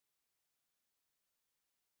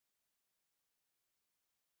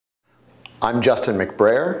I'm Justin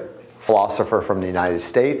McBrayer, philosopher from the United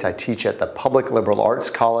States. I teach at the Public Liberal Arts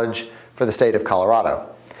College for the state of Colorado.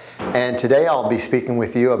 And today I'll be speaking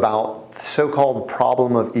with you about the so-called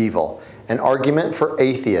problem of evil, an argument for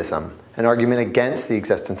atheism, an argument against the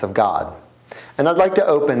existence of God. And I'd like to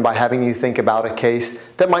open by having you think about a case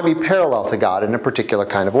that might be parallel to God in a particular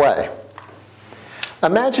kind of way.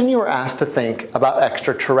 Imagine you were asked to think about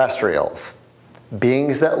extraterrestrials,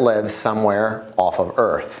 beings that live somewhere off of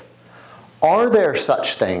Earth. Are there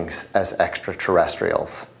such things as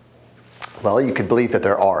extraterrestrials? Well, you could believe that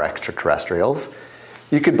there are extraterrestrials.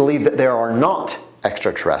 You could believe that there are not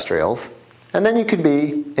extraterrestrials. And then you could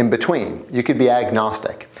be in between. You could be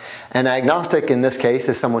agnostic. An agnostic in this case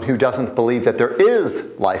is someone who doesn't believe that there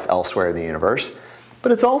is life elsewhere in the universe,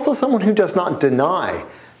 but it's also someone who does not deny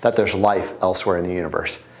that there's life elsewhere in the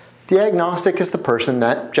universe. The agnostic is the person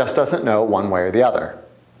that just doesn't know one way or the other.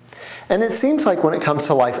 And it seems like when it comes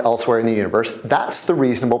to life elsewhere in the universe, that's the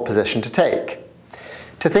reasonable position to take.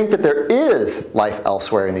 To think that there is life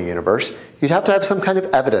elsewhere in the universe, you'd have to have some kind of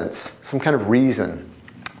evidence, some kind of reason,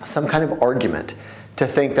 some kind of argument to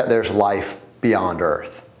think that there's life beyond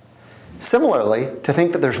Earth. Similarly, to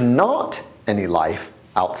think that there's not any life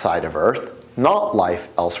outside of Earth, not life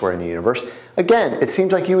elsewhere in the universe, again, it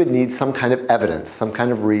seems like you would need some kind of evidence, some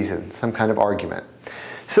kind of reason, some kind of argument.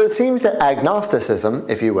 So it seems that agnosticism,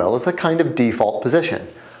 if you will, is the kind of default position.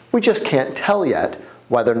 We just can't tell yet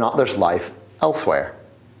whether or not there's life elsewhere.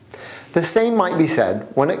 The same might be said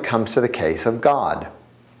when it comes to the case of God.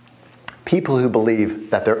 People who believe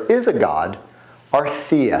that there is a God are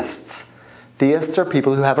theists. Theists are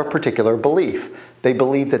people who have a particular belief. They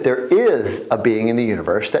believe that there is a being in the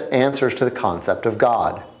universe that answers to the concept of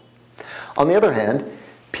God. On the other hand,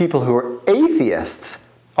 people who are atheists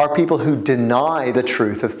are people who deny the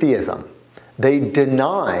truth of theism. They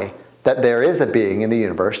deny that there is a being in the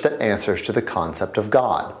universe that answers to the concept of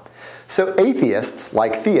God. So atheists,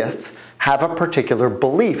 like theists, have a particular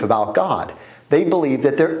belief about God. They believe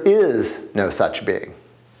that there is no such being.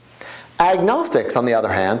 Agnostics, on the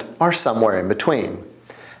other hand, are somewhere in between.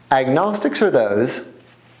 Agnostics are those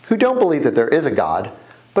who don't believe that there is a God,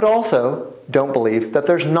 but also don't believe that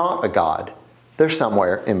there's not a God. They're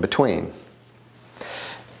somewhere in between.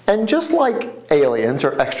 And just like aliens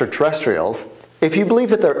or extraterrestrials, if you believe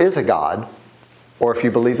that there is a God, or if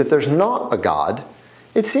you believe that there's not a God,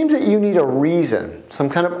 it seems that you need a reason, some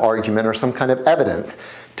kind of argument or some kind of evidence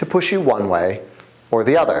to push you one way or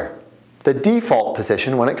the other. The default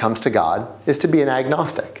position when it comes to God is to be an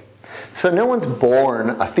agnostic. So no one's born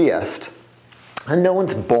a theist, and no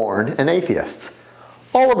one's born an atheist.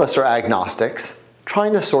 All of us are agnostics,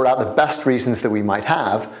 trying to sort out the best reasons that we might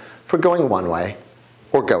have for going one way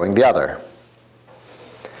or going the other.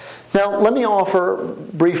 Now, let me offer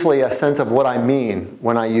briefly a sense of what I mean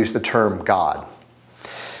when I use the term God.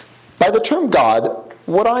 By the term God,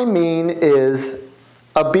 what I mean is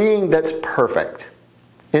a being that's perfect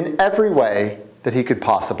in every way that he could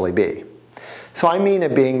possibly be. So I mean a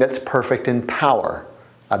being that's perfect in power,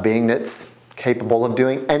 a being that's capable of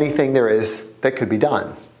doing anything there is that could be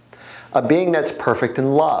done, a being that's perfect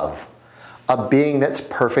in love, a being that's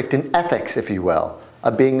perfect in ethics, if you will,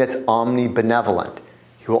 a being that's omnibenevolent.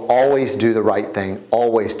 He will always do the right thing,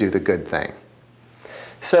 always do the good thing.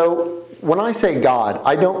 So when I say God,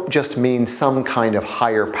 I don't just mean some kind of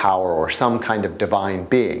higher power or some kind of divine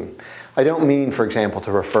being. I don't mean, for example,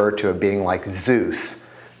 to refer to a being like Zeus,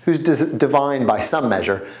 who's divine by some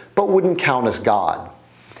measure, but wouldn't count as God.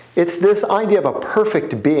 It's this idea of a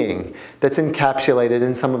perfect being that's encapsulated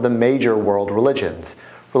in some of the major world religions.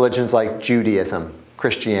 Religions like Judaism,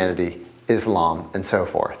 Christianity, Islam, and so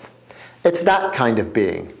forth. It's that kind of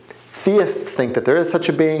being. Theists think that there is such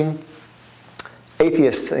a being.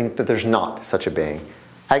 Atheists think that there's not such a being.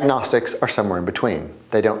 Agnostics are somewhere in between.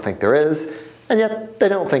 They don't think there is, and yet they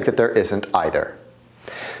don't think that there isn't either.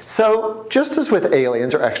 So just as with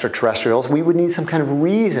aliens or extraterrestrials, we would need some kind of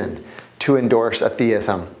reason to endorse a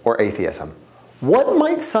theism or atheism. What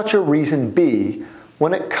might such a reason be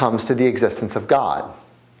when it comes to the existence of God?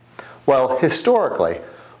 Well, historically,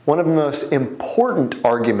 one of the most important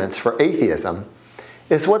arguments for atheism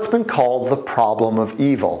is what's been called the problem of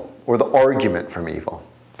evil, or the argument from evil.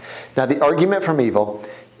 Now, the argument from evil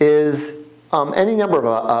is any number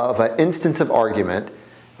of an instance of argument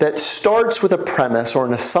that starts with a premise or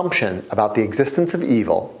an assumption about the existence of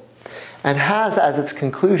evil and has as its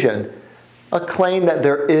conclusion a claim that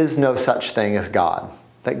there is no such thing as God,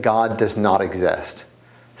 that God does not exist.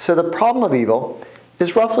 So the problem of evil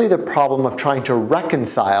is roughly the problem of trying to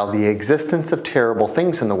reconcile the existence of terrible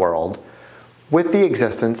things in the world with the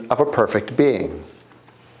existence of a perfect being.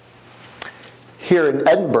 here in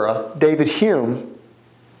Edinburgh, David Hume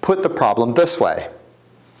put the problem this way.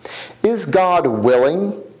 Is God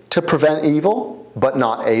willing to prevent evil, but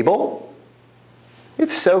not able?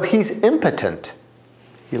 If so, he's impotent.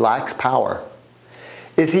 He lacks power.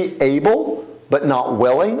 Is he able, but not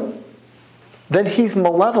willing? Then he's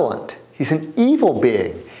malevolent. He's an evil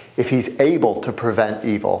being if he's able to prevent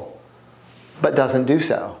evil, but doesn't do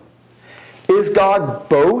so. Is God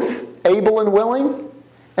both able and willing?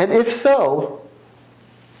 And if so,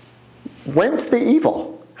 whence the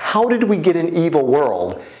evil? How did we get an evil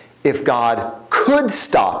world if God could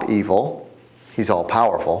stop evil, he's all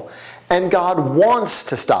powerful, and God wants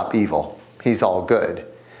to stop evil, he's all good?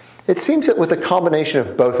 It seems that with a combination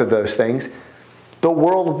of both of those things, the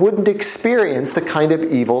world wouldn't experience the kind of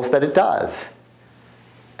evils that it does.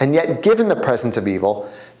 And yet, given the presence of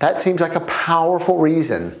evil, that seems like a powerful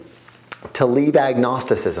reason to leave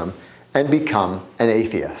agnosticism and become an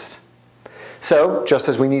atheist. So, just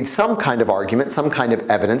as we need some kind of argument, some kind of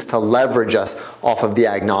evidence to leverage us off of the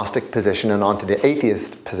agnostic position and onto the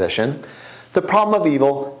atheist position, the problem of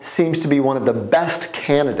evil seems to be one of the best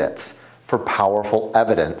candidates for powerful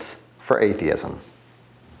evidence for atheism.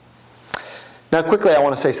 Now, quickly, I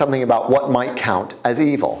want to say something about what might count as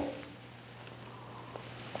evil.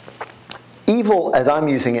 Evil, as I'm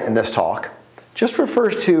using it in this talk, just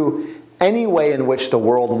refers to any way in which the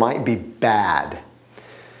world might be bad.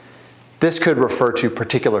 This could refer to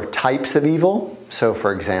particular types of evil. So,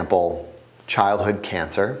 for example, childhood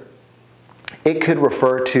cancer. It could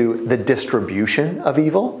refer to the distribution of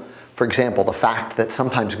evil. For example, the fact that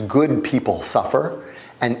sometimes good people suffer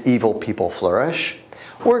and evil people flourish.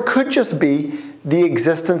 Or it could just be the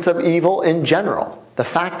existence of evil in general. The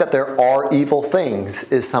fact that there are evil things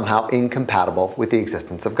is somehow incompatible with the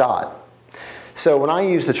existence of God. So when I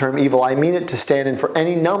use the term evil, I mean it to stand in for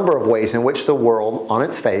any number of ways in which the world on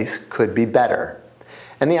its face could be better.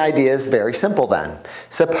 And the idea is very simple then.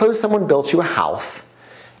 Suppose someone built you a house,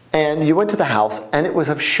 and you went to the house and it was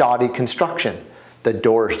of shoddy construction. The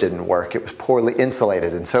doors didn't work, it was poorly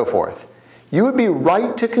insulated, and so forth. You would be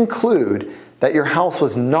right to conclude that your house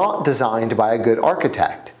was not designed by a good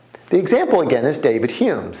architect. The example again is David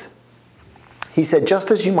Hume's. He said, just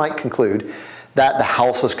as you might conclude that the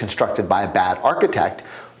house was constructed by a bad architect,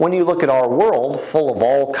 when you look at our world full of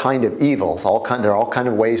all kind of evils, there are all kind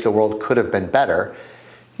of ways the world could have been better,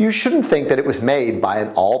 you shouldn't think that it was made by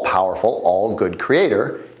an all-powerful, all-good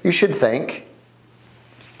creator. You should think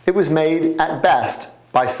it was made at best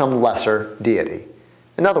by some lesser deity.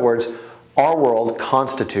 In other words, our world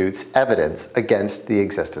constitutes evidence against the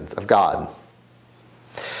existence of God.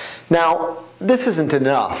 Now, this isn't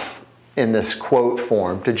enough in this quote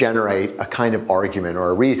form to generate a kind of argument or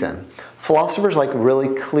a reason. Philosophers like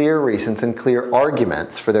really clear reasons and clear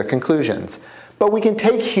arguments for their conclusions. But we can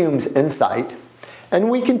take Hume's insight and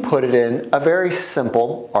we can put it in a very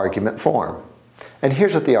simple argument form. And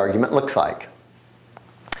here's what the argument looks like.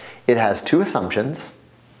 It has two assumptions,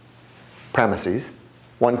 premises,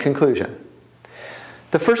 one conclusion.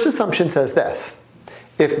 The first assumption says this: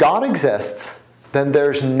 if God exists, then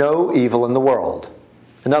there's no evil in the world.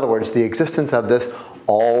 In other words, the existence of this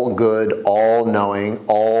all-good, all-knowing,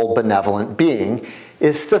 all-benevolent being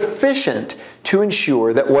is sufficient to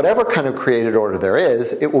ensure that whatever kind of created order there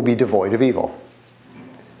is, it will be devoid of evil.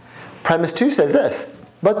 Premise 2 says this: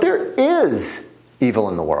 but there is evil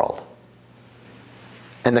in the world.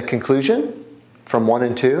 And the conclusion from 1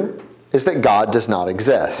 and 2 is that God does not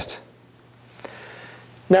exist.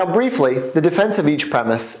 Now, briefly, the defense of each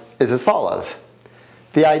premise is as follows.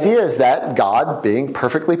 The idea is that God, being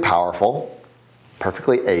perfectly powerful,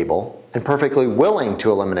 perfectly able, and perfectly willing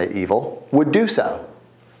to eliminate evil, would do so.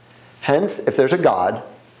 Hence, if there's a God,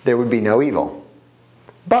 there would be no evil.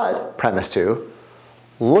 But, premise 2,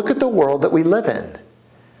 look at the world that we live in,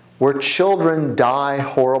 where children die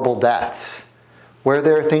horrible deaths, where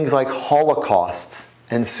there are things like holocausts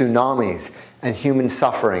and tsunamis and human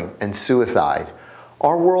suffering and suicide.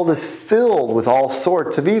 Our world is filled with all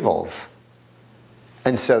sorts of evils.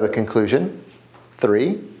 And so the conclusion,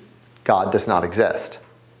 3, God does not exist.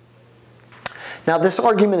 Now this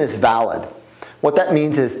argument is valid. What that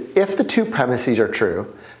means is if the two premises are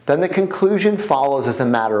true, then the conclusion follows as a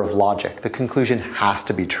matter of logic. The conclusion has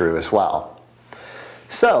to be true as well.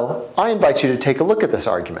 So I invite you to take a look at this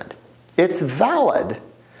argument. It's valid.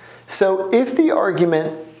 So if the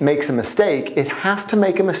argument makes a mistake, it has to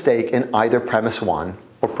make a mistake in either premise 1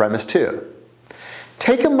 or premise 2.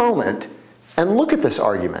 Take a moment and look at this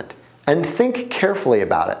argument and think carefully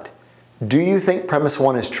about it. Do you think premise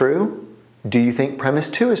 1 is true? Do you think premise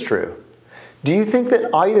 2 is true? Do you think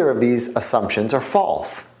that either of these assumptions are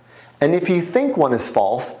false? And if you think one is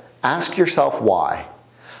false, Ask yourself why.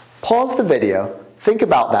 Pause the video, think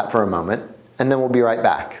about that for a moment, and then we'll be right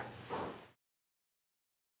back.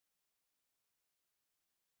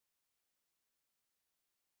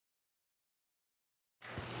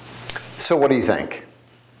 So what do you think?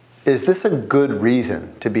 Is this a good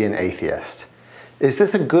reason to be an atheist? Is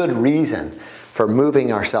this a good reason for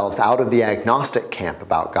moving ourselves out of the agnostic camp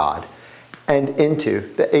about God and into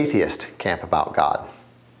the atheist camp about God?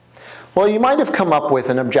 Well, you might have come up with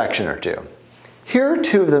an objection or two. Here are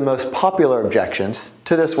two of the most popular objections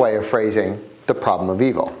to this way of phrasing the problem of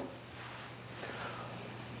evil.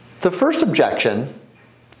 The first objection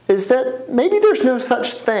is that maybe there's no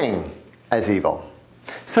such thing as evil.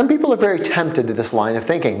 Some people are very tempted to this line of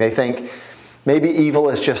thinking. They think maybe evil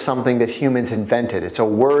is just something that humans invented. It's a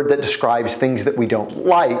word that describes things that we don't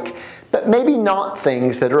like, but maybe not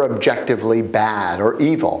things that are objectively bad or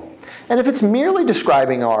evil. And if it's merely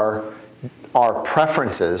describing our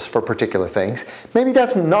preferences for particular things, maybe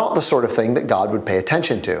that's not the sort of thing that God would pay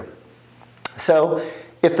attention to. So,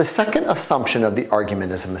 if the second assumption of the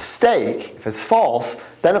argument is a mistake, if it's false,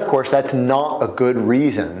 then of course that's not a good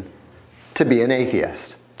reason to be an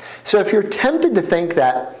atheist. So if you're tempted to think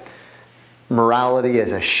that morality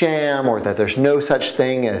is a sham or that there's no such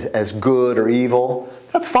thing as good or evil,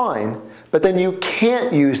 that's fine, but then you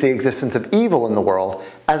can't use the existence of evil in the world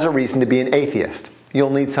as a reason to be an atheist.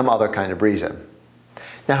 You'll need some other kind of reason.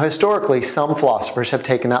 Now historically, some philosophers have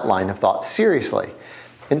taken that line of thought seriously.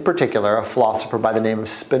 In particular, a philosopher by the name of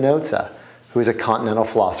Spinoza, who was a continental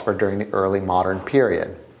philosopher during the early modern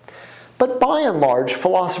period. But by and large,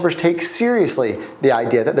 philosophers take seriously the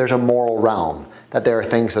idea that there's a moral realm, that there are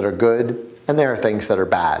things that are good and there are things that are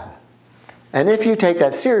bad. And if you take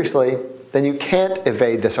that seriously, then you can't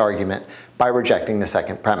evade this argument by rejecting the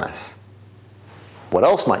second premise. What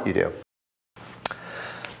else might you do?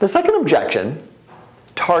 The second objection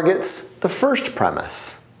targets the first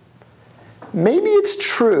premise. Maybe it's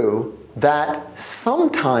true that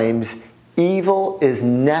sometimes evil is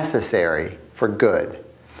necessary for good.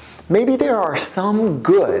 Maybe there are some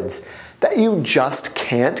goods that you just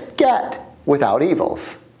can't get without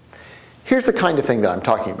evils. Here's the kind of thing that I'm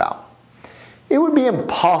talking about. It would be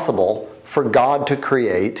impossible for God to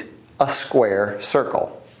create a square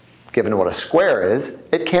circle. Given what a square is,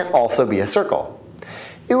 it can't also be a circle.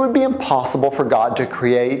 It would be impossible for God to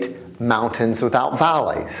create mountains without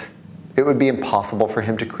valleys. It would be impossible for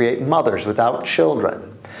him to create mothers without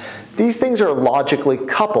children. These things are logically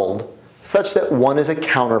coupled such that one is a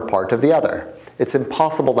counterpart of the other. It's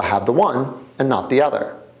impossible to have the one and not the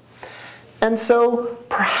other. And so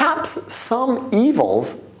perhaps some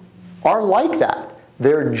evils are like that.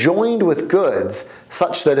 They're joined with goods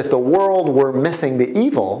such that if the world were missing the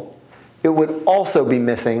evil, it would also be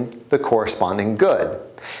missing the corresponding good.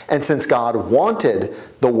 And since God wanted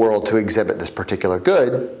the world to exhibit this particular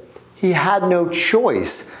good, he had no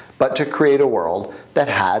choice but to create a world that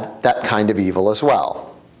had that kind of evil as well.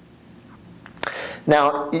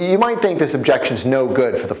 Now, you might think this objection is no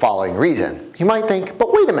good for the following reason. You might think,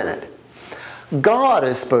 but wait a minute. God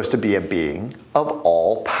is supposed to be a being of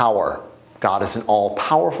all power. God is an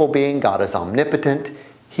all-powerful being. God is omnipotent.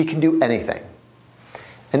 He can do anything.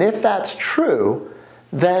 And if that's true,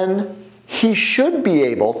 then he should be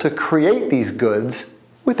able to create these goods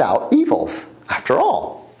without evils. After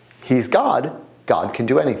all, he's God. God can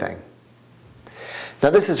do anything.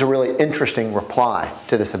 Now, this is a really interesting reply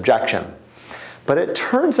to this objection. But it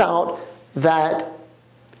turns out that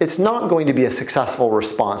it's not going to be a successful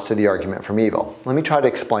response to the argument from evil. Let me try to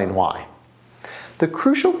explain why. The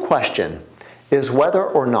crucial question is whether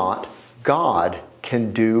or not God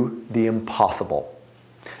can do the impossible.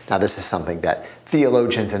 Now, this is something that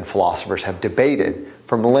theologians and philosophers have debated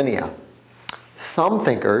for millennia. Some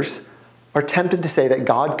thinkers are tempted to say that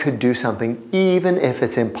God could do something even if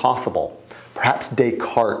it's impossible. Perhaps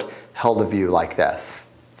Descartes held a view like this.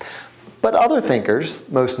 But other thinkers,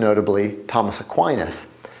 most notably Thomas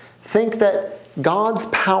Aquinas, think that God's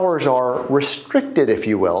powers are restricted, if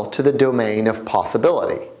you will, to the domain of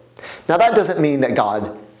possibility. Now, that doesn't mean that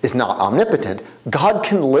God is not omnipotent. God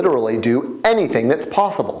can literally do anything that's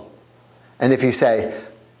possible. And if you say,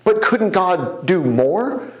 but couldn't God do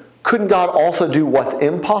more? Couldn't God also do what's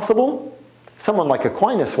impossible? Someone like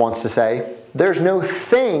Aquinas wants to say, there's no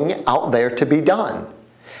thing out there to be done.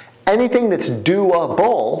 Anything that's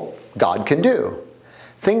doable, God can do.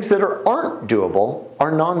 Things that aren't doable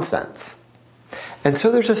are nonsense. And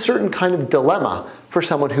so there's a certain kind of dilemma for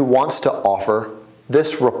someone who wants to offer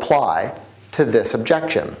this reply to this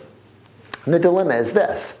objection. And the dilemma is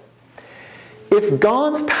this. If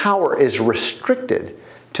God's power is restricted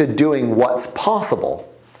to doing what's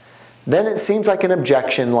possible, then it seems like an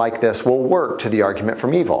objection like this will work to the argument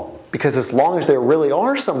from evil. Because as long as there really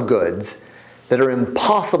are some goods that are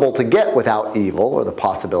impossible to get without evil or the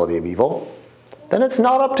possibility of evil, then it's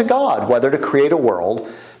not up to God whether to create a world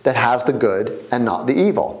that has the good and not the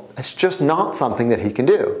evil. It's just not something that he can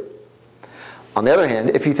do. On the other hand,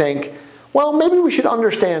 if you think, well, maybe we should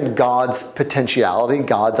understand God's potentiality,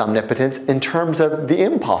 God's omnipotence, in terms of the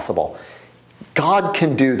impossible. God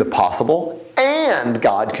can do the possible, and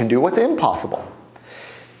God can do what's impossible.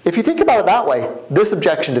 If you think about it that way, this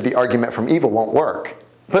objection to the argument from evil won't work.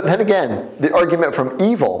 But then again, the argument from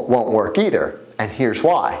evil won't work either, and here's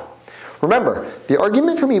why. Remember, the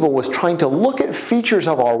argument from evil was trying to look at features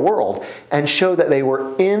of our world and show that they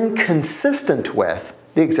were inconsistent with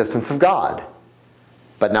the existence of God.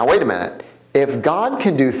 But now wait a minute, if God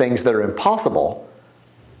can do things that are impossible,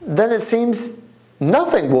 then it seems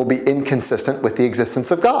nothing will be inconsistent with the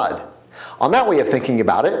existence of God. On that way of thinking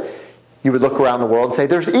about it, you would look around the world and say,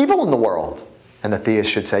 there's evil in the world. And the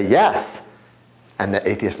theist should say, yes. And the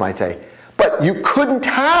atheist might say, but you couldn't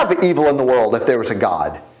have evil in the world if there was a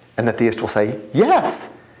God. And the theist will say,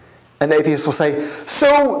 yes. And the atheist will say,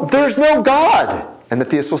 so there's no God. And the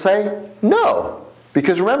theist will say, no.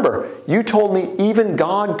 Because remember, you told me even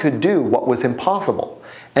God could do what was impossible.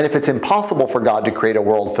 And if it's impossible for God to create a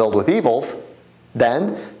world filled with evils,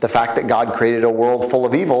 then the fact that God created a world full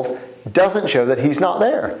of evils doesn't show that he's not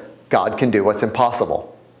there. God can do what's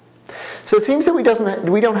impossible. So it seems that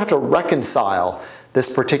we don't have to reconcile this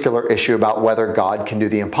particular issue about whether God can do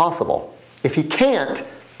the impossible. If he can't,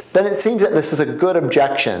 then it seems that this is a good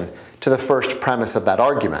objection to the first premise of that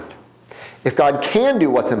argument. If God can do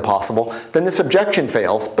what's impossible, then this objection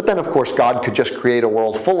fails, but then of course God could just create a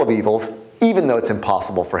world full of evils, even though it's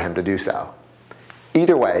impossible for him to do so.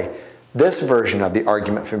 Either way, this version of the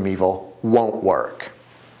argument from evil won't work.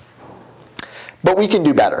 But we can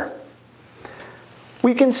do better.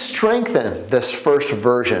 We can strengthen this first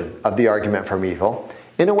version of the argument from evil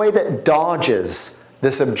in a way that dodges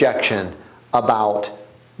this objection about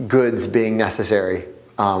goods being necessary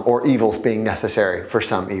or evils being necessary for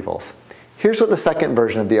some evils. Here's what the second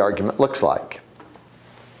version of the argument looks like.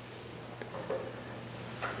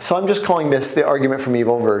 So I'm just calling this the argument from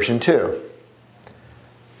evil version 2.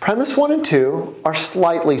 Premise 1 and 2 are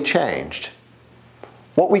slightly changed.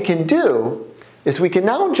 What we can do is we can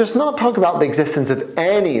now just not talk about the existence of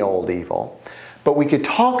any old evil, but we could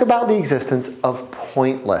talk about the existence of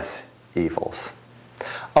pointless evils.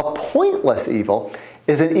 A pointless evil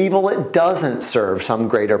is an evil that doesn't serve some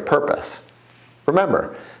greater purpose.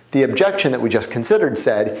 Remember, the objection that we just considered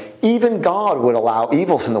said even God would allow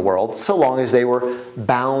evils in the world so long as they were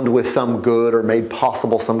bound with some good or made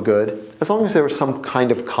possible some good, as long as there was some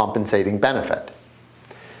kind of compensating benefit.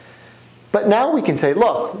 But now we can say,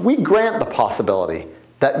 look, we grant the possibility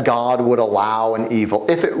that God would allow an evil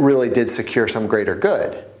if it really did secure some greater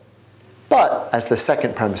good. But, as the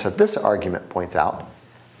second premise of this argument points out,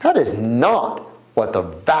 that is not what the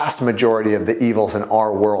vast majority of the evils in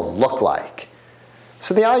our world look like.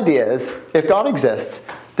 So the idea is, if God exists,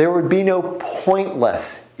 there would be no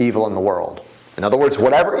pointless evil in the world. In other words,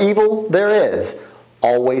 whatever evil there is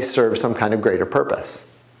always serves some kind of greater purpose.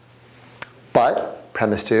 But,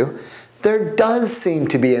 premise 2, there does seem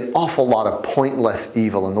to be an awful lot of pointless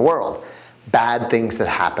evil in the world. Bad things that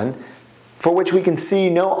happen for which we can see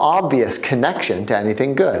no obvious connection to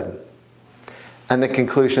anything good. And the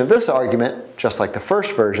conclusion of this argument, just like the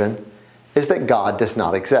first version, is that God does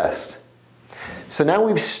not exist. So now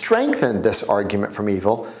we've strengthened this argument from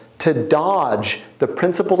evil to dodge the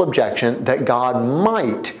principal objection that God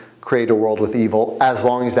might create a world with evil as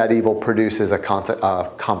long as that evil produces a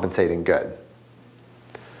compensating good.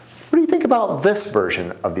 What do you think about this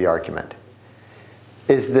version of the argument?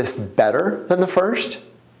 Is this better than the first?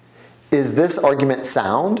 Is this argument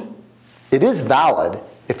sound? It is valid.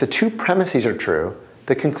 If the two premises are true,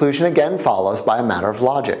 the conclusion again follows by a matter of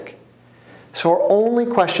logic. So our only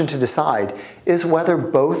question to decide is whether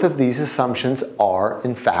both of these assumptions are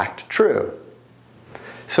in fact true.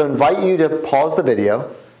 So I invite you to pause the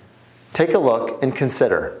video, take a look, and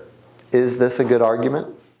consider, is this a good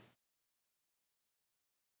argument?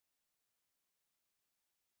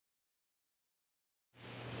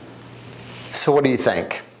 So what do you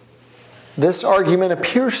think? This argument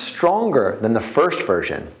appears stronger than the first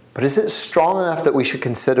version, but is it strong enough that we should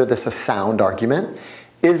consider this a sound argument?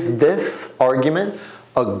 Is this argument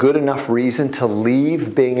a good enough reason to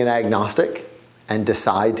leave being an agnostic and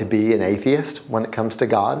decide to be an atheist when it comes to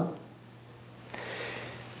God?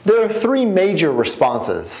 There are three major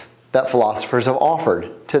responses that philosophers have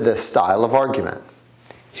offered to this style of argument.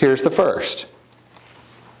 Here's the first.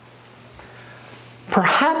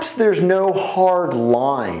 Perhaps there's no hard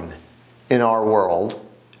line in our world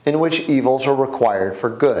in which evils are required for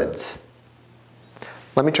goods.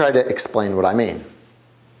 Let me try to explain what I mean.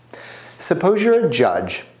 Suppose you're a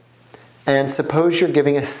judge, and suppose you're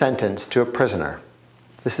giving a sentence to a prisoner.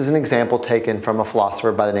 This is an example taken from a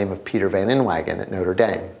philosopher by the name of Peter Van Inwagen at Notre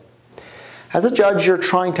Dame. As a judge, you're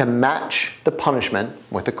trying to match the punishment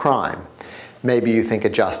with the crime. Maybe you think a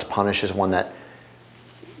just punish is one that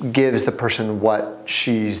gives the person what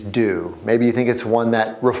she's due. Maybe you think it's one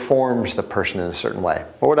that reforms the person in a certain way,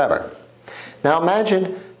 or whatever. Now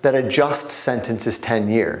imagine that a just sentence is 10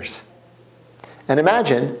 years. And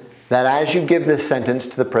imagine that as you give this sentence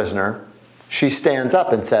to the prisoner, she stands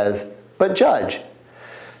up and says, "But judge,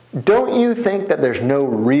 don't you think that there's no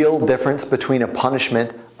real difference between a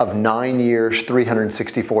punishment of 9 years,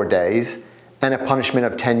 364 days, and a punishment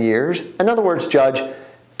of 10 years? In other words, judge,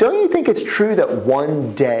 don't you think it's true that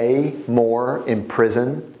 1 day more in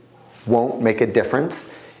prison won't make a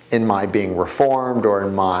difference in my being reformed or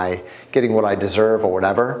in my getting what I deserve or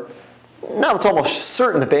whatever?" Now, it's almost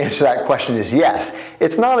certain that the answer to that question is yes.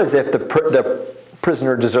 It's not as if the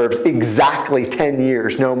prisoner deserves exactly 10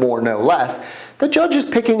 years, no more, no less. The judge is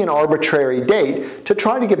picking an arbitrary date to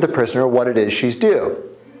try to give the prisoner what it is she's due.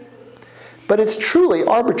 But it's truly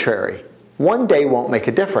arbitrary. 1 day won't make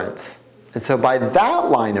a difference. And so by that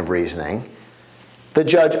line of reasoning, the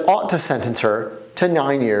judge ought to sentence her to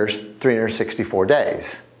 9 years, 364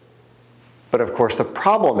 days. But of course the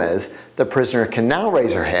problem is the prisoner can now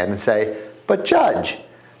raise her hand and say, "But judge,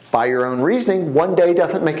 by your own reasoning, 1 day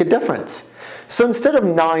doesn't make a difference. So instead of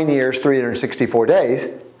 9 years, 364 days,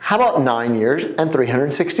 how about 9 years and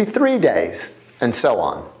 363 days?" And so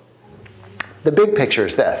on. The big picture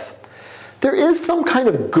is this. There is some kind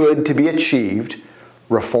of good to be achieved,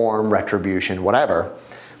 reform, retribution, whatever,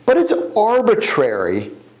 but it's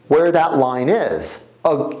arbitrary where that line is.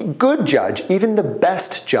 A good judge, even the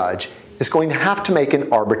best judge, is going to have to make an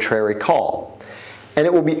arbitrary call. And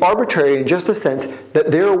it will be arbitrary in just the sense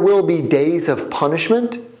that there will be days of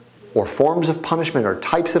punishment or forms of punishment or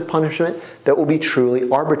types of punishment that will be truly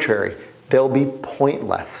arbitrary. They'll be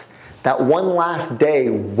pointless. That one last day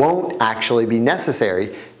won't actually be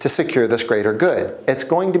necessary to secure this greater good. It's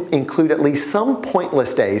going to include at least some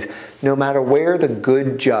pointless days, no matter where the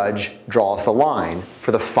good judge draws the line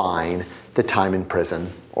for the fine, the time in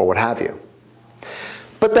prison, or what have you.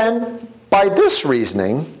 But then, by this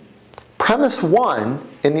reasoning, premise one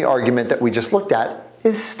in the argument that we just looked at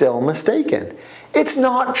is still mistaken. It's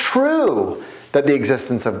not true that the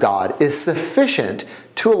existence of God is sufficient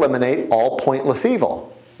to eliminate all pointless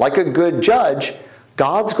evil. Like a good judge,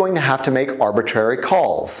 God's going to have to make arbitrary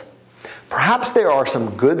calls. Perhaps there are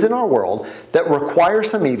some goods in our world that require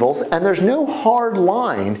some evils, and there's no hard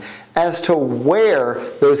line as to where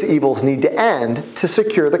those evils need to end to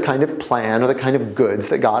secure the kind of plan or the kind of goods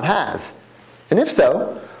that God has. And if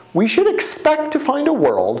so, we should expect to find a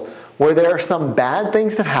world where there are some bad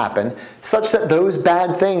things that happen such that those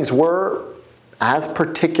bad things were, as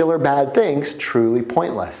particular bad things, truly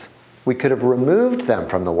pointless. We could have removed them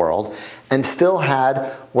from the world and still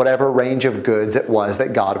had whatever range of goods it was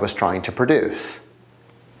that God was trying to produce.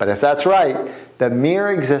 But if that's right, the mere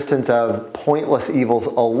existence of pointless evils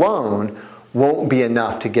alone won't be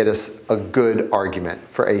enough to get us a good argument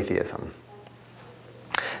for atheism.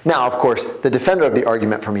 Now, of course, the defender of the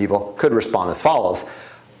argument from evil could respond as follows.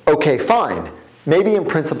 Okay, fine. Maybe in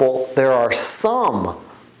principle there are some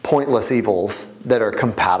pointless evils that are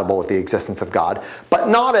compatible with the existence of God, but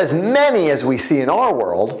not as many as we see in our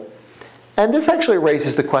world. And this actually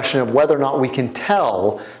raises the question of whether or not we can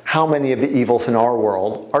tell how many of the evils in our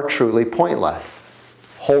world are truly pointless.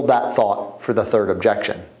 Hold that thought for the third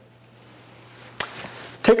objection.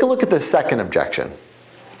 Take a look at the second objection.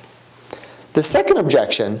 The second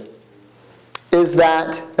objection is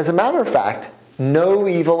that, as a matter of fact, no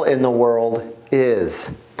evil in the world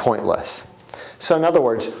is pointless. So in other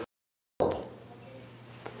words,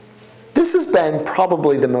 this has been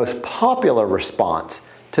probably the most popular response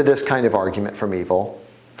to this kind of argument from evil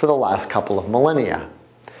for the last couple of millennia.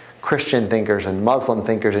 Christian thinkers and Muslim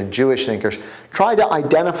thinkers and Jewish thinkers try to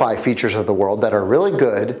identify features of the world that are really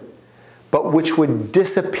good, but which would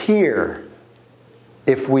disappear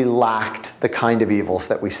if we lacked the kind of evils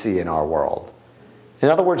that we see in our world. In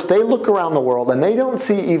other words, they look around the world and they don't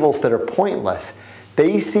see evils that are pointless.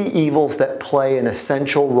 They see evils that play an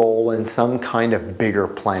essential role in some kind of bigger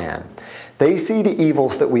plan. They see the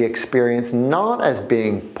evils that we experience not as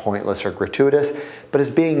being pointless or gratuitous, but as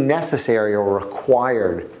being necessary or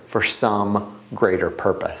required for some greater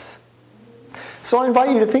purpose. So I invite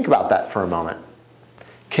you to think about that for a moment.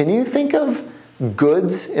 Can you think of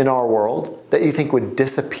goods in our world that you think would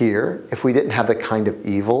disappear if we didn't have the kind of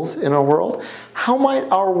evils in our world? How might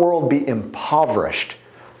our world be impoverished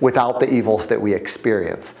without the evils that we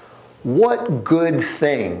experience? What good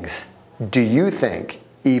things do you think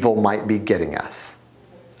evil might be getting us?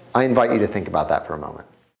 I invite you to think about that for a moment.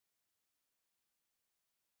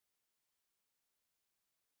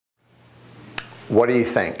 What do you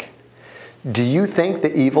think? Do you think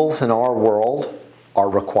the evils in our world are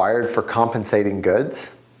required for compensating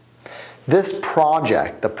goods? This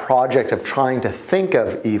project, the project of trying to think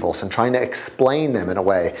of evils and trying to explain them in a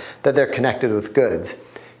way that they're connected with goods,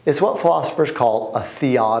 is what philosophers call a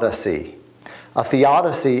theodicy. A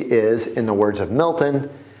theodicy is, in the words of Milton,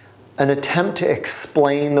 an attempt to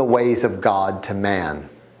explain the ways of God to man.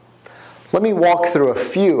 Let me walk through a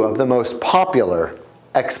few of the most popular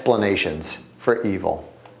explanations for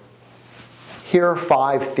evil. Here are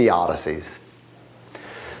 5 theodicies.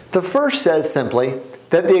 The first says simply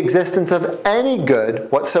that the existence of any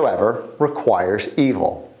good whatsoever requires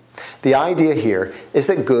evil. The idea here is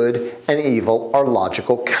that good and evil are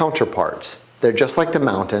logical counterparts. They're just like the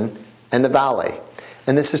mountain and the valley.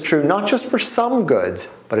 And this is true not just for some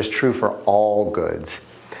goods, but is true for all goods.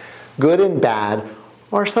 Good and bad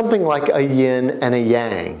are something like a yin and a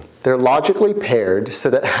yang. They're logically paired so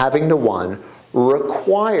that having the one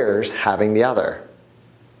requires having the other.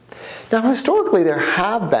 Now, historically, there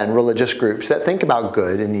have been religious groups that think about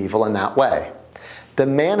good and evil in that way. The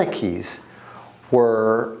Manichees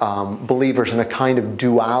were believers in a kind of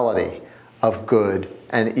duality of good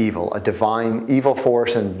and evil, a divine evil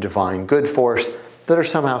force and a divine good force that are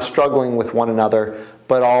somehow struggling with one another,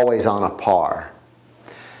 but always on a par.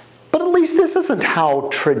 But at least this isn't how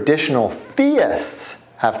traditional theists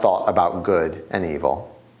have thought about good and evil.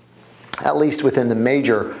 At least within the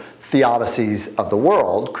major theodicies of the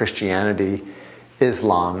world, Christianity,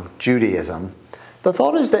 Islam, Judaism, the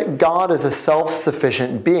thought is that God is a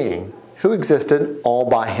self-sufficient being who existed all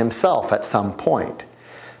by himself at some point.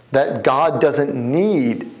 That God doesn't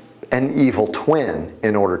need an evil twin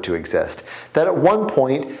in order to exist. That at one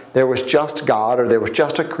point there was just God, or there was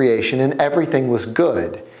just a creation and everything was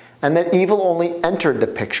good. And that evil only entered the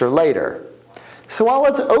picture later. So while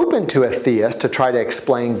it's open to a theist to try to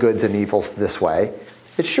explain goods and evils this way,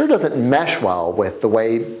 it sure doesn't mesh well with the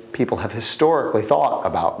way people have historically thought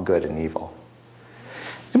about good and evil.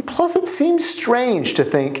 And plus, it seems strange to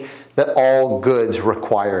think that all goods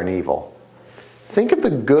require an evil. Think of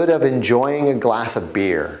the good of enjoying a glass of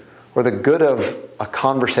beer, or the good of a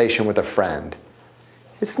conversation with a friend.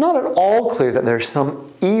 It's not at all clear that there's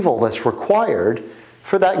some evil that's required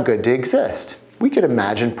for that good to exist. We could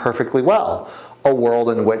imagine perfectly well a world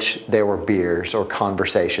in which there were beers or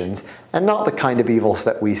conversations, and not the kind of evils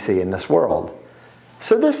that we see in this world.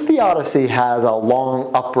 So this theodicy has a long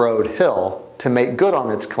up-road hill to make good on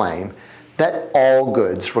its claim that all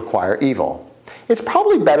goods require evil. It's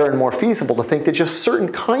probably better and more feasible to think that just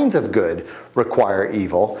certain kinds of good require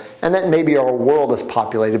evil, and that maybe our world is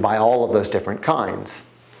populated by all of those different kinds.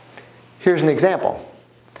 Here's an example.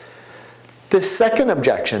 This second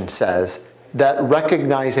objection says that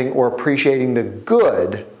recognizing or appreciating the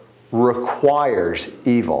good requires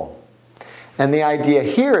evil. And the idea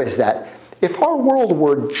here is that if our world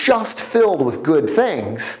were just filled with good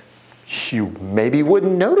things, you maybe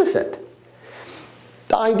wouldn't notice it.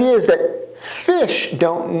 The idea is that fish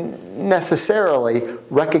don't necessarily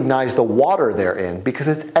recognize the water they're in because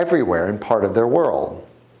it's everywhere and part of their world.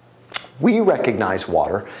 We recognize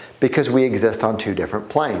water because we exist on 2 different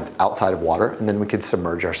planes, outside of water, and then we could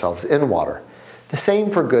submerge ourselves in water. The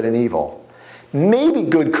same for good and evil. Maybe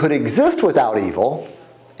good could exist without evil,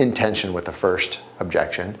 in tension with the first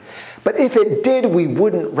objection, but if it did, we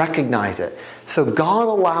wouldn't recognize it. So God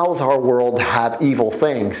allows our world to have evil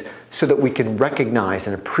things so that we can recognize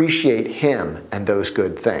and appreciate Him and those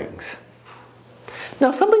good things. Now,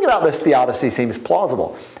 something about this theodicy seems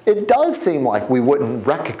plausible. It does seem like we wouldn't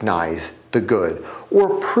recognize the good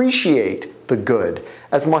or appreciate the good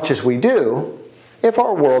as much as we do if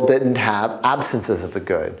our world didn't have absences of the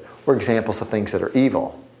good or examples of things that are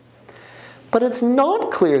evil. But it's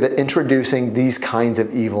not clear that introducing these kinds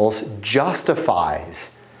of evils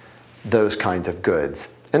justifies those kinds of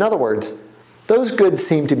goods. In other words, those goods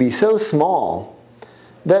seem to be so small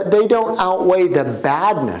that they don't outweigh the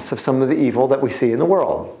badness of some of the evil that we see in the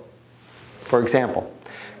world. For example,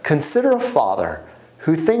 consider a father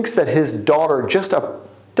who thinks that his daughter just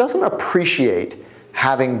doesn't appreciate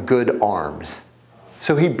having good arms.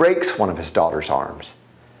 So he breaks one of his daughter's arms.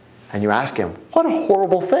 And you ask him, what a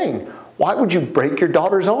horrible thing. Why would you break your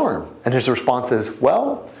daughter's arm? And his response is,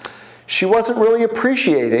 well, she wasn't really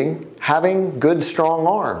appreciating having good, strong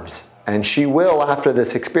arms. and she will after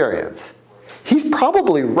this experience. He's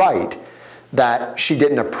probably right that she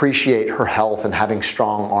didn't appreciate her health and having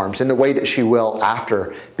strong arms in the way that she will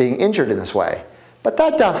after being injured in this way. But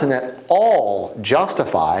that doesn't at all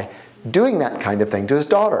justify doing that kind of thing to his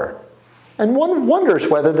daughter. And one wonders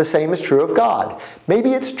whether the same is true of God.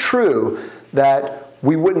 Maybe it's true that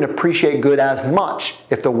we wouldn't appreciate good as much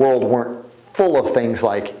if the world weren't full of things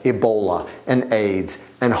like Ebola and AIDS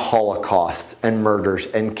and holocausts and murders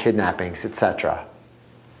and kidnappings, etc.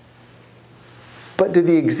 But do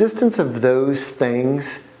the existence of those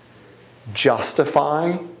things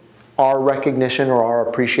justify our recognition or our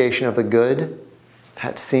appreciation of the good?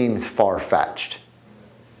 That seems far-fetched.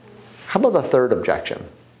 How about the third objection?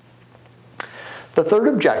 The third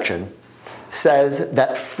objection says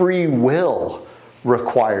that free will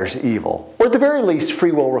requires evil, or at the very least,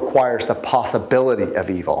 free will requires the possibility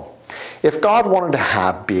of evil. If God wanted to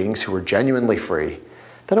have beings who were genuinely free,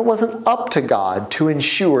 then it wasn't up to God to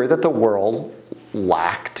ensure that the world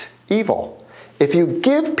lacked evil. If you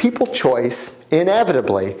give people choice,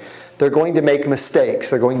 inevitably, they're going to make mistakes,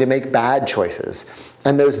 they're going to make bad choices,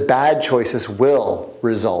 and those bad choices will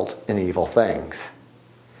result in evil things.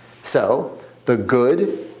 So, the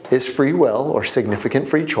good is free will, or significant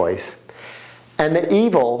free choice, and the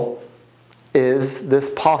evil is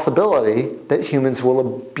this possibility that humans will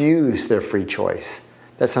abuse their free choice,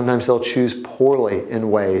 that sometimes they'll choose poorly in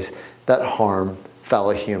ways that harm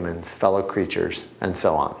fellow humans, fellow creatures, and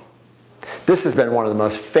so on. This has been one of the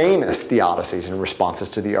most famous theodicies and responses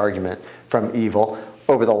to the argument from evil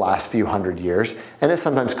over the last few hundred years, and it's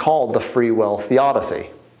sometimes called the free will theodicy.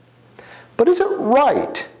 But is it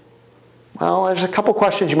right? Well, there's a couple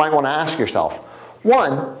questions you might want to ask yourself.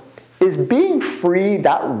 One, is being free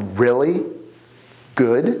that really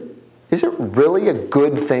good? Is it really a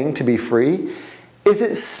good thing to be free? Is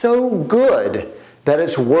it so good that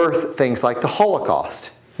it's worth things like the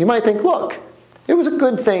Holocaust? You might think, look, it was a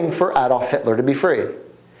good thing for Adolf Hitler to be free.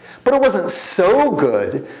 But it wasn't so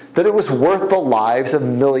good that it was worth the lives of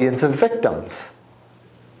millions of victims.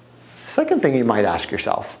 Second thing you might ask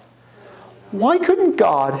yourself, why couldn't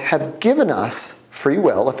God have given us free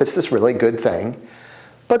will, if it's this really good thing,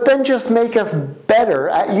 but then just make us better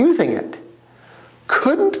at using it?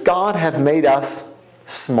 Couldn't God have made us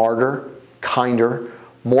smarter, kinder,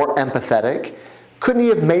 more empathetic? Couldn't He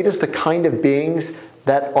have made us the kind of beings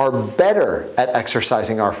that are better at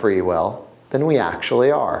exercising our free will than we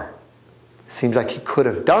actually are? It seems like He could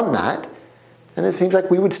have done that, and it seems like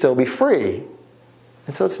we would still be free.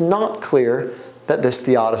 And so it's not clear that this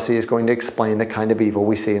theodicy is going to explain the kind of evil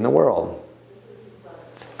we see in the world.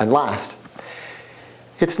 And last,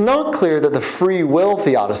 it's not clear that the free will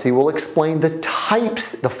theodicy will explain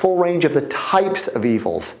the full range of the types of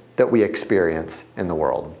evils that we experience in the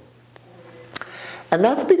world. And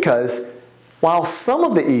that's because while some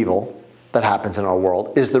of the evil that happens in our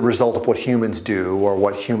world is the result of what humans do or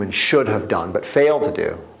what humans should have done but failed to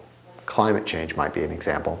do, climate change might be an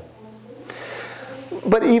example,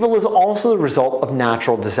 but evil is also the result of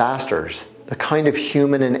natural disasters, the kind of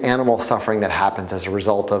human and animal suffering that happens as a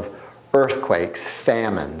result of earthquakes,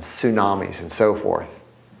 famines, tsunamis, and so forth.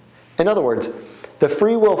 In other words, the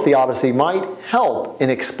free will theodicy might help in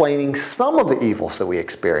explaining some of the evils that we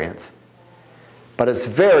experience, but it's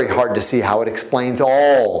very hard to see how it explains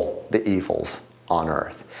all the evils on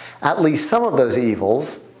earth. At least some of those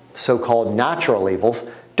evils, so-called natural evils,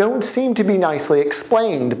 don't seem to be nicely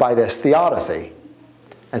explained by this theodicy.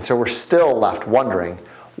 And so we're still left wondering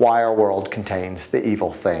why our world contains the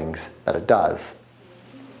evil things that it does.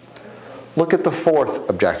 Look at the fourth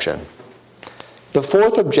objection. The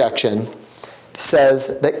fourth objection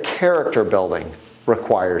says that character building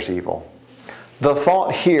requires evil. The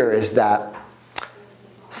thought here is that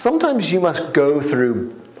sometimes you must go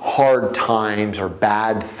through hard times or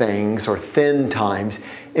bad things or thin times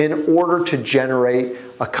in order to generate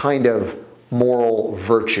a kind of moral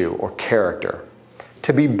virtue or character.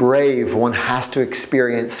 To be brave, one has to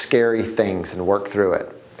experience scary things and work through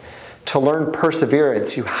it. To learn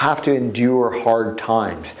perseverance, you have to endure hard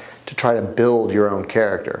times to try to build your own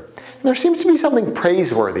character. And there seems to be something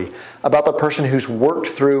praiseworthy about the person who's worked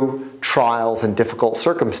through trials and difficult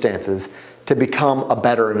circumstances to become a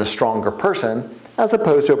better and a stronger person, as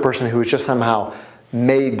opposed to a person who was just somehow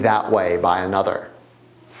made that way by another.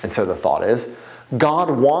 And so the thought is, God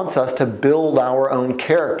wants us to build our own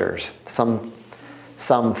characters. Some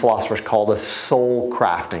philosophers call this soul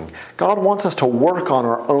crafting. God wants us to work on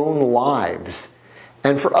our own lives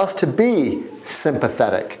and for us to be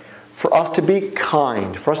sympathetic, for us to be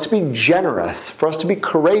kind, for us to be generous, for us to be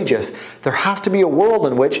courageous. There has to be a world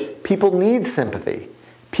in which people need sympathy.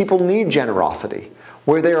 People need generosity,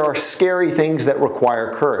 where there are scary things that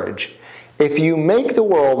require courage. If you make the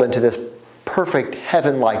world into this perfect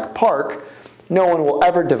heaven-like park, no one will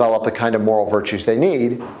ever develop the kind of moral virtues they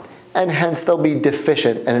need, and hence they'll be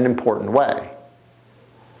deficient in an important way.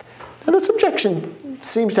 Now, this objection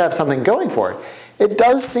seems to have something going for it. It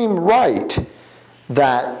does seem right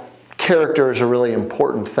that character is a really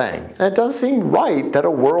important thing. And it does seem right that a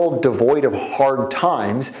world devoid of hard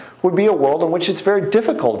times would be a world in which it's very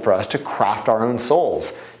difficult for us to craft our own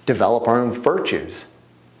souls, develop our own virtues.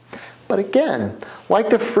 But again, like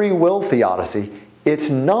the free will theodicy, it's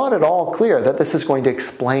not at all clear that this is going to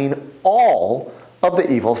explain all of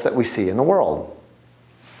the evils that we see in the world.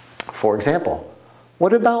 For example,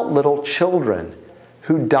 what about little children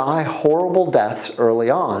who die horrible deaths early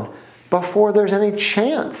on before there's any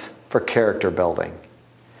chance for character building?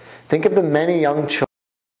 Think of the many young children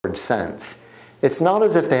in sense. It's not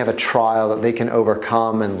as if they have a trial that they can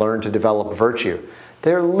overcome and learn to develop virtue.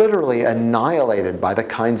 They're literally annihilated by the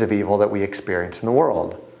kinds of evil that we experience in the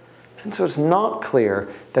world. And so it's not clear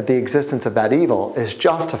that the existence of that evil is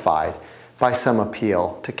justified by some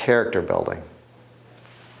appeal to character building.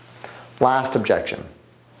 Last objection.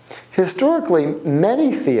 Historically,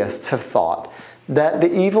 many theists have thought that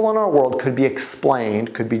the evil in our world could be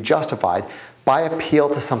explained, could be justified, by appeal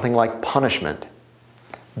to something like punishment.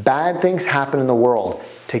 Bad things happen in the world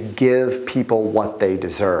to give people what they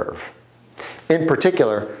deserve. In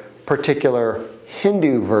particular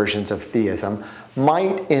Hindu versions of theism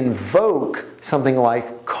might invoke something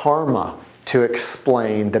like karma to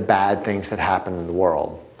explain the bad things that happen in the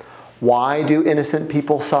world. Why do innocent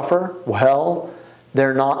people suffer? Well,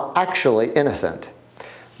 they're not actually innocent.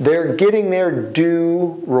 They're getting their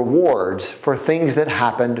due rewards for things that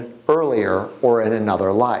happened earlier or in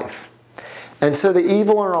another life. And so the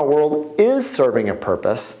evil in our world is serving a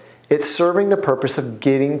purpose. It's serving the purpose of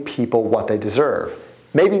getting people what they deserve.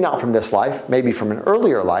 Maybe not from this life, maybe from an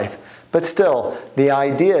earlier life, but still, the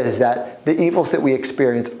idea is that the evils that we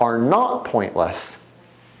experience are not pointless.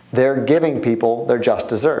 They're giving people their just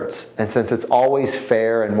deserts. And since it's always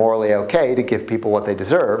fair and morally okay to give people what they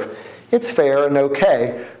deserve, it's fair and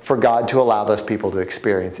okay for God to allow those people to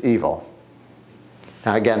experience evil.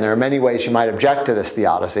 Now again, there are many ways you might object to this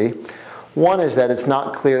theodicy. One is that it's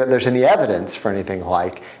not clear that there's any evidence for anything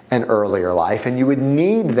like an earlier life, and you would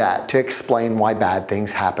need that to explain why bad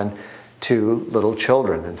things happen to little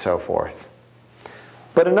children and so forth.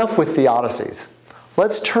 But enough with theodicies.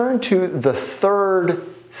 Let's turn to the third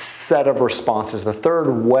set of responses, the third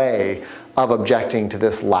way of objecting to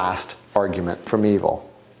this last argument from evil.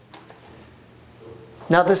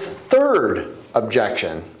 Now, this third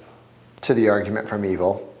objection to the argument from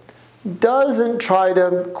evil doesn't try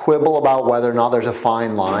to quibble about whether or not there's a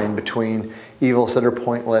fine line between evils that are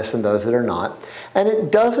pointless and those that are not. And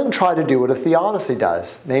it doesn't try to do what a theodicy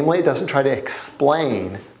does. Namely, it doesn't try to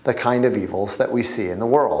explain the kind of evils that we see in the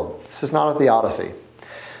world. This is not a theodicy.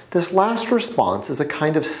 This last response is a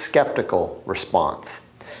kind of skeptical response.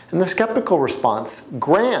 And the skeptical response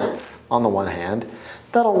grants, on the one hand,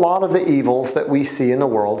 that a lot of the evils that we see in the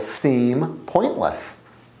world seem pointless.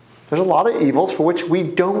 There's a lot of evils for which we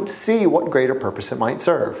don't see what greater purpose it might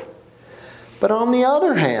serve. But on the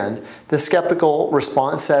other hand, the skeptical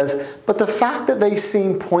response says, but the fact that they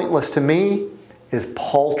seem pointless to me is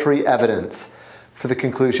paltry evidence for the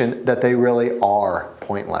conclusion that they really are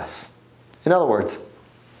pointless. In other words,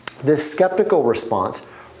 this skeptical response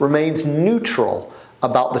remains neutral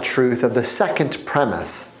about the truth of the second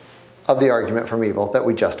premise of the argument from evil that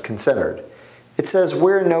we just considered. It says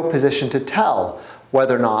we're in no position to tell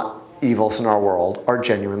whether or not evils in our world are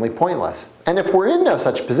genuinely pointless. And if we're in no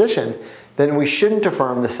such position, then we shouldn't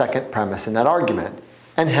affirm the second premise in that argument,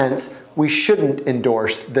 and hence we shouldn't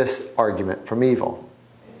endorse this argument from evil.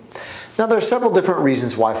 Now, there are several different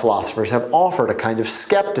reasons why philosophers have offered a kind of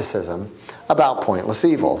skepticism about pointless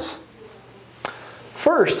evils.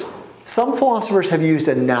 First, some philosophers have used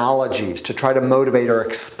analogies to try to motivate or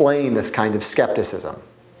explain this kind of skepticism.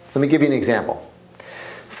 Let me give you an example.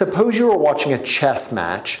 Suppose you were watching a chess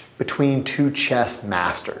match between two chess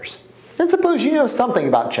masters. And suppose you know something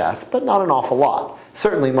about chess, but not an awful lot,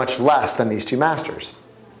 certainly much less than these two masters.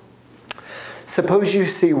 Suppose you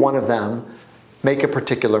see one of them make a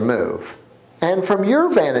particular move, and from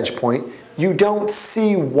your vantage point, you don't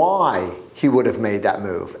see why he would have made that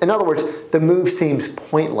move. In other words, the move seems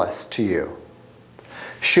pointless to you.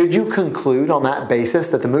 Should you conclude on that basis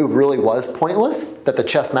that the move really was pointless? That the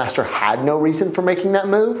chess master had no reason for making that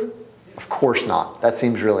move? Of course not. That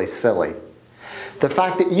seems really silly. The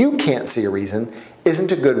fact that you can't see a reason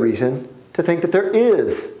isn't a good reason to think that there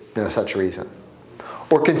is no such reason.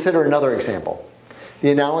 Or consider another example.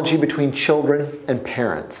 the analogy between children and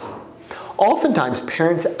parents. Oftentimes,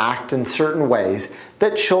 parents act in certain ways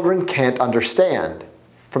that children can't understand.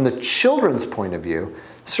 From the children's point of view,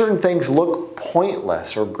 certain things look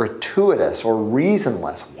pointless or gratuitous or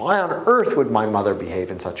reasonless. Why on earth would my mother behave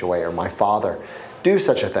in such a way or my father do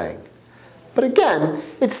such a thing? But again,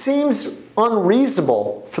 it seems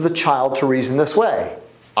unreasonable for the child to reason this way.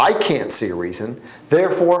 I can't see a reason,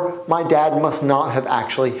 therefore my dad must not have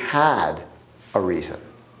actually had a reason.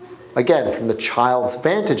 Again, from the child's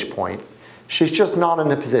vantage point, she's just not in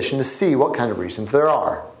a position to see what kind of reasons there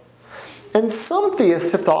are. And some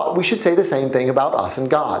theists have thought we should say the same thing about us and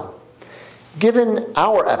God. Given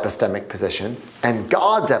our epistemic position and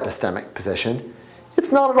God's epistemic position,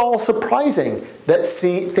 it's not at all surprising that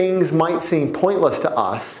things might seem pointless to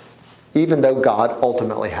us, even though God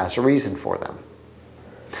ultimately has a reason for them.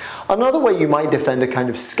 Another way you might defend a kind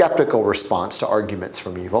of skeptical response to arguments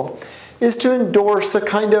from evil is to endorse a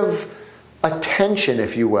kind of attention,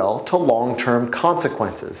 if you will, to long-term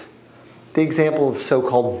consequences. The example of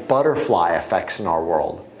so-called butterfly effects in our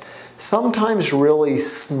world. Sometimes really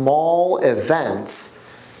small events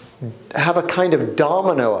have a kind of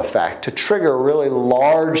domino effect to trigger really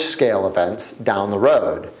large-scale events down the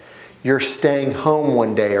road. Your staying home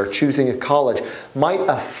one day or choosing a college might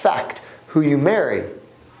affect who you marry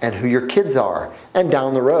and who your kids are, and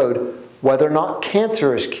down the road, whether or not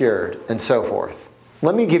cancer is cured, and so forth.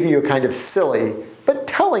 Let me give you a kind of silly but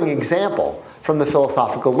telling example from the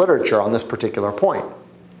philosophical literature on this particular point.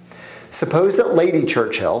 Suppose that Lady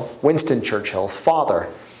Churchill, Winston Churchill's father,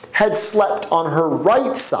 had slept on her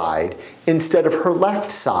right side instead of her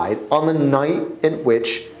left side on the night in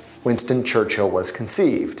which Winston Churchill was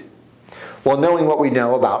conceived. Well, knowing what we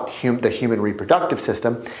know about the human reproductive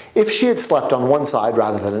system, if she had slept on one side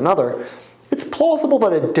rather than another, it's plausible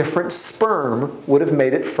that a different sperm would have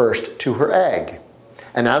made it first to her egg.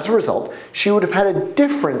 And as a result, she would have had a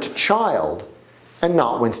different child and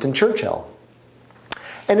not Winston Churchill.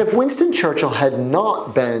 And if Winston Churchill had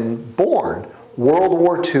not been born, World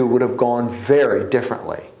War II would have gone very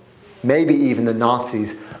differently. Maybe even the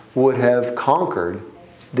Nazis would have conquered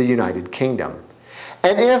the United Kingdom.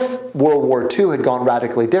 And if World War II had gone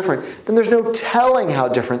radically different, then there's no telling how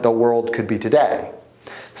different the world could be today.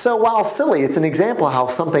 So while silly, it's an example of how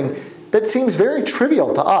something that seems very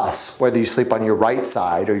trivial to us, whether you sleep on your right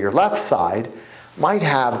side or your left side, might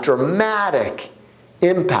have dramatic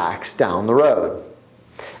impacts down the road.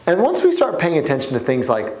 And once we start paying attention to things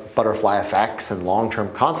like butterfly effects and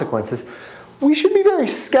long-term consequences, we should be very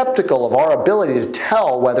skeptical of our ability to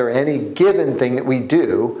tell whether any given thing that we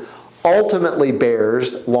do ultimately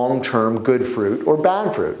bears long-term good fruit or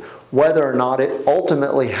bad fruit, whether or not it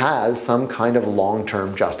ultimately has some kind of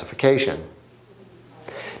long-term justification.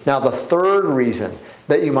 Now, the third reason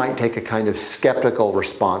that you might take a kind of skeptical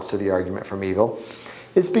response to the argument from evil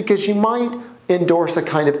is because you might endorse a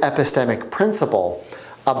kind of epistemic principle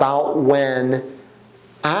about when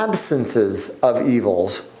absences of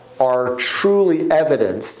evils are truly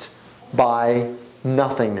evidenced by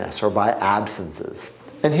nothingness or by absences.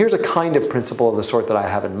 And here's a kind of principle of the sort that I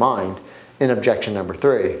have in mind in objection number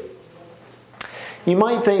 3. You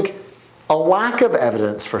might think a lack of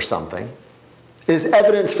evidence for something is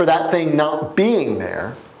evidence for that thing not being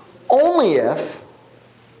there only if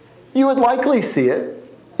you would likely see it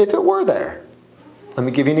if it were there. Let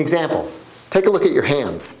me give you an example. Take a look at your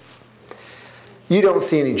hands. You don't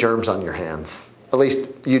see any germs on your hands. At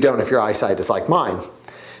least you don't if your eyesight is like mine.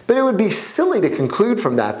 But it would be silly to conclude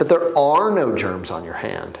from that there are no germs on your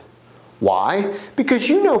hand. Why? Because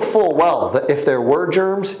you know full well that if there were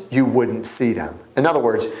germs, you wouldn't see them. In other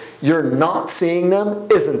words, you're not seeing them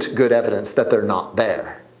isn't good evidence that they're not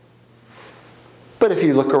there. But if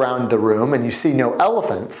you look around the room and you see no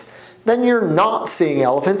elephants, then you're not seeing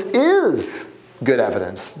elephants is good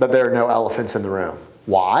evidence that there are no elephants in the room.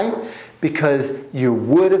 Why? Because you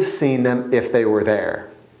would have seen them if they were there.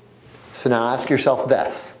 So now ask yourself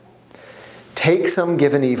this. Take some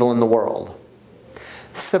given evil in the world.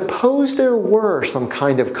 Suppose there were some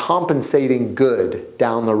kind of compensating good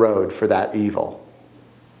down the road for that evil.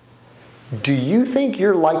 Do you think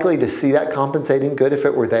you're likely to see that compensating good if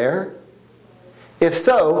it were there? If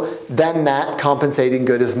so, then that compensating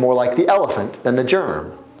good is more like the elephant than the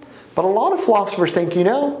germ. But a lot of philosophers think,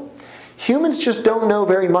 humans just don't know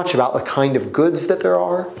very much about the kind of goods that there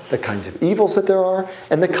are, the kinds of evils that there are,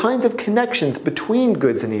 and the kinds of connections between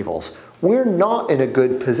goods and evils. We're not in a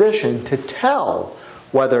good position to tell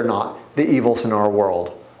whether or not the evils in our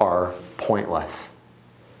world are pointless.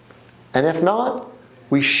 And if not,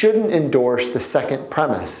 we shouldn't endorse the second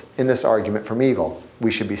premise in this argument from evil.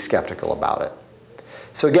 We should be skeptical about it.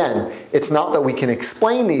 So again, it's not that we can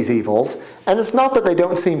explain these evils, and it's not that they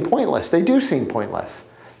don't seem pointless. They do seem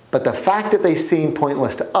pointless. But the fact that they seem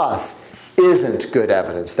pointless to us isn't good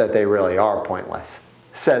evidence that they really are pointless,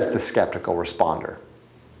 says the skeptical responder.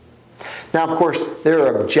 Now, of course, there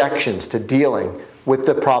are objections to dealing with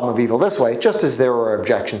the problem of evil this way, just as there were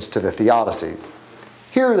objections to the theodicies.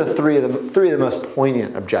 Here are the three of the most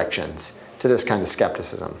poignant objections to this kind of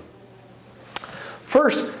skepticism.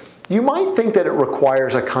 First, you might think that it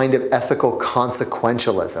requires a kind of ethical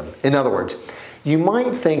consequentialism. In other words, you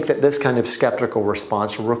might think that this kind of skeptical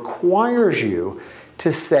response requires you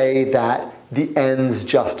to say that the ends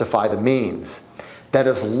justify the means. That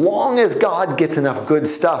as long as God gets enough good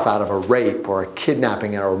stuff out of a rape or a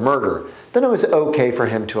kidnapping or a murder, then it was okay for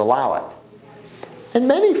him to allow it. And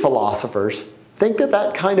many philosophers think that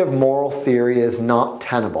that kind of moral theory is not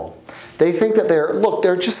tenable. They think that there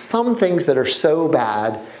are just some things that are so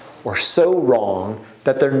bad or so wrong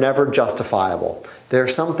that they're never justifiable. There are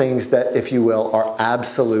some things that, if you will, are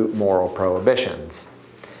absolute moral prohibitions.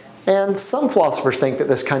 And some philosophers think that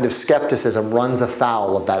this kind of skepticism runs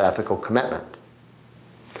afoul of that ethical commitment.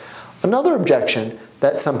 Another objection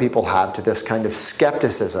that some people have to this kind of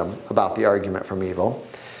skepticism about the argument from evil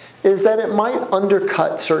is that it might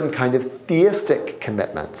undercut certain kind of theistic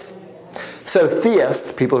commitments. So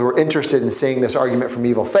theists, people who are interested in seeing this argument from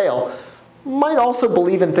evil fail, might also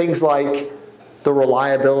believe in things like the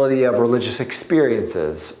reliability of religious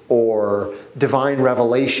experiences or divine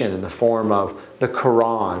revelation in the form of the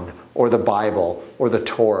Quran or the Bible or the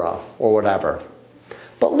Torah or whatever.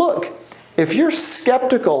 But look, if you're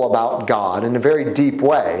skeptical about God in a very deep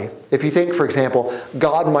way, if you think, for example,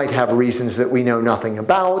 God might have reasons that we know nothing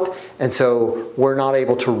about, and so we're not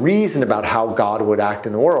able to reason about how God would act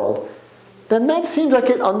in the world, then that seems like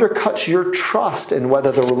it undercuts your trust in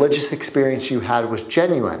whether the religious experience you had was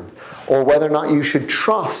genuine, or whether or not you should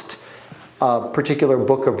trust a particular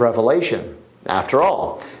book of Revelation. After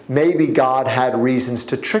all, maybe God had reasons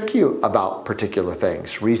to trick you about particular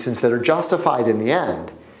things, reasons that are justified in the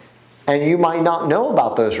end. And you might not know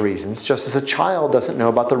about those reasons, just as a child doesn't know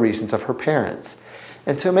about the reasons of her parents.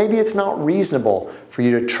 And so maybe it's not reasonable for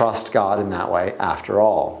you to trust God in that way after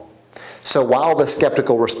all. So while the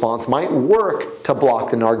skeptical response might work to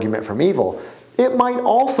block an argument from evil, it might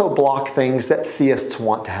also block things that theists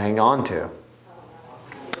want to hang on to.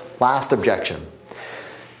 Last objection.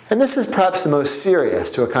 And this is perhaps the most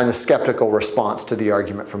serious to a kind of skeptical response to the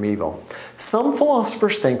argument from evil. Some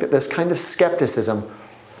philosophers think that this kind of skepticism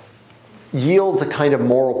yields a kind of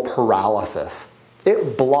moral paralysis.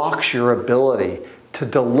 It blocks your ability to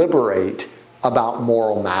deliberate about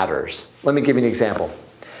moral matters. Let me give you an example.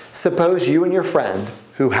 Suppose you and your friend,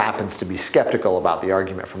 who happens to be skeptical about the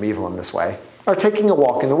argument from evil in this way, are taking a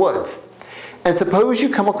walk in the woods. And suppose you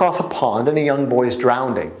come across a pond and a young boy is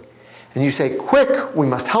drowning. And you say, "Quick, we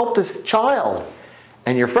must help this child."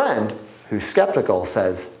 And your friend, who's skeptical,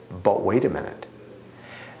 says, "But wait a minute.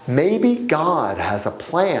 Maybe God has a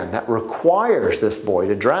plan that requires this boy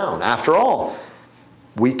to drown. After all,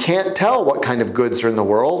 we can't tell what kind of goods are in the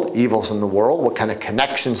world, evils in the world, what kind of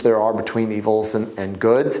connections there are between evils and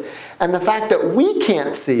goods. And the fact that we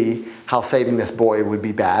can't see how saving this boy would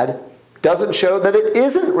be bad doesn't show that it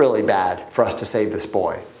isn't really bad for us to save this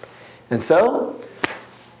boy. And so,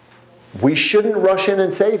 we shouldn't rush in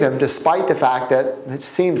and save him, despite the fact that it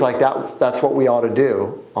seems like that's what we ought to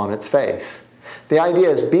do on its face." The idea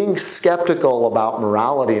is being skeptical about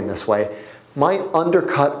morality in this way might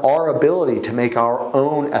undercut our ability to make our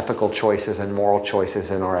own ethical choices and moral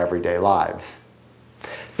choices in our everyday lives.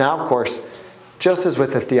 Now, of course, just as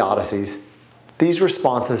with the theodicies, these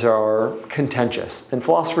responses are contentious, and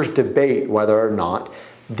philosophers debate whether or not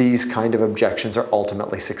these kind of objections are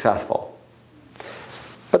ultimately successful.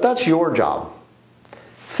 But that's your job.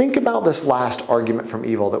 Think about this last argument from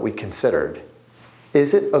evil that we considered.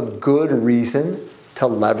 Is it a good reason to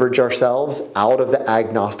leverage ourselves out of the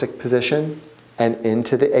agnostic position and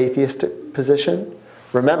into the atheistic position?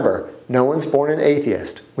 Remember, no one's born an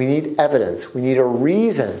atheist. We need evidence. We need a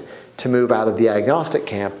reason to move out of the agnostic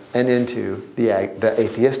camp and into the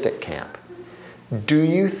atheistic camp. Do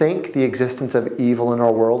you think the existence of evil in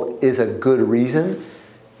our world is a good reason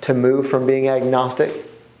to move from being agnostic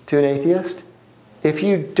to an atheist? If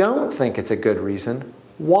you don't think it's a good reason,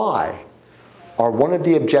 why? Are one of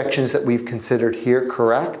the objections that we've considered here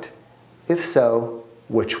correct? If so,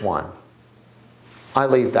 which one? I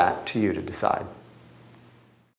leave that to you to decide.